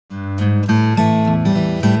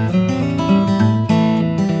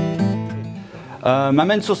My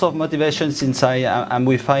main source of motivation since I'm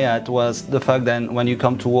with Hyatt was the fact that when you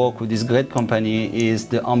come to work with this great company is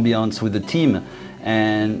the ambience with the team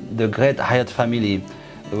and the great Hyatt family.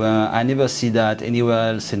 I never see that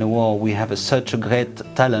anywhere else in the world. We have such a great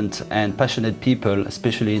talent and passionate people,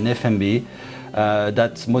 especially in F&B,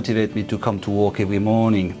 that motivate me to come to work every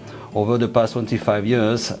morning. Over the past 25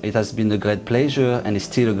 years, it has been a great pleasure, and it's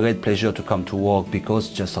still a great pleasure to come to work because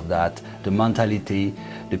just of that, the mentality,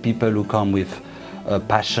 the people who come with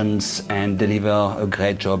passions and deliver a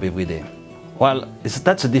great job every day. Well,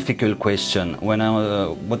 that's a difficult question.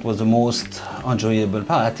 What was the most enjoyable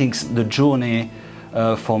part? I think the journey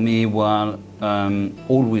for me was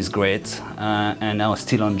always great, and I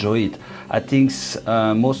still enjoy it. I think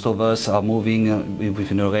most of us are moving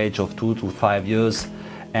within a range of 2 to 5 years.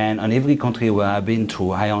 And in every country where I've been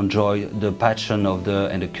to, I enjoy the passion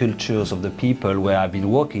and the cultures of the people where I've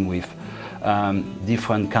been working with.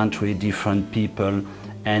 Different country, different people,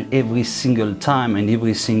 and every single time and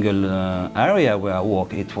every single area where I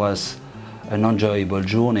work, it was an enjoyable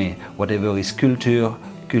journey, whatever is culture,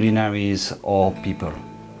 culinaries or people.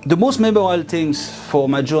 The most memorable things for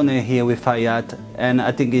my journey here with Hyatt, and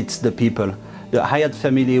I think it's the people. The Hyatt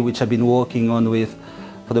family, which I've been working on with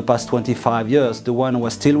for the past 25 years, the one who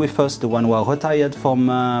was still with us, the one who are retired from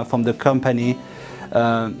the company,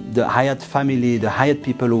 the Hyatt family, the Hyatt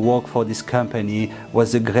people who work for this company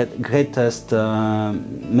was the greatest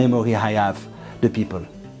memory I have, the people.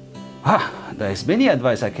 There is many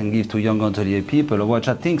advice I can give to young hotelier people, which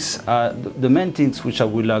I think the main things which I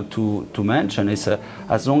would like to mention is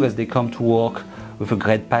as long as they come to work with a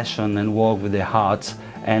great passion and work with their hearts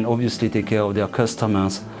and obviously take care of their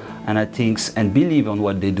customers, and believe on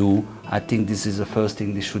what they do, I think this is the first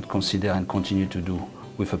thing they should consider and continue to do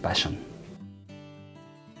with a passion.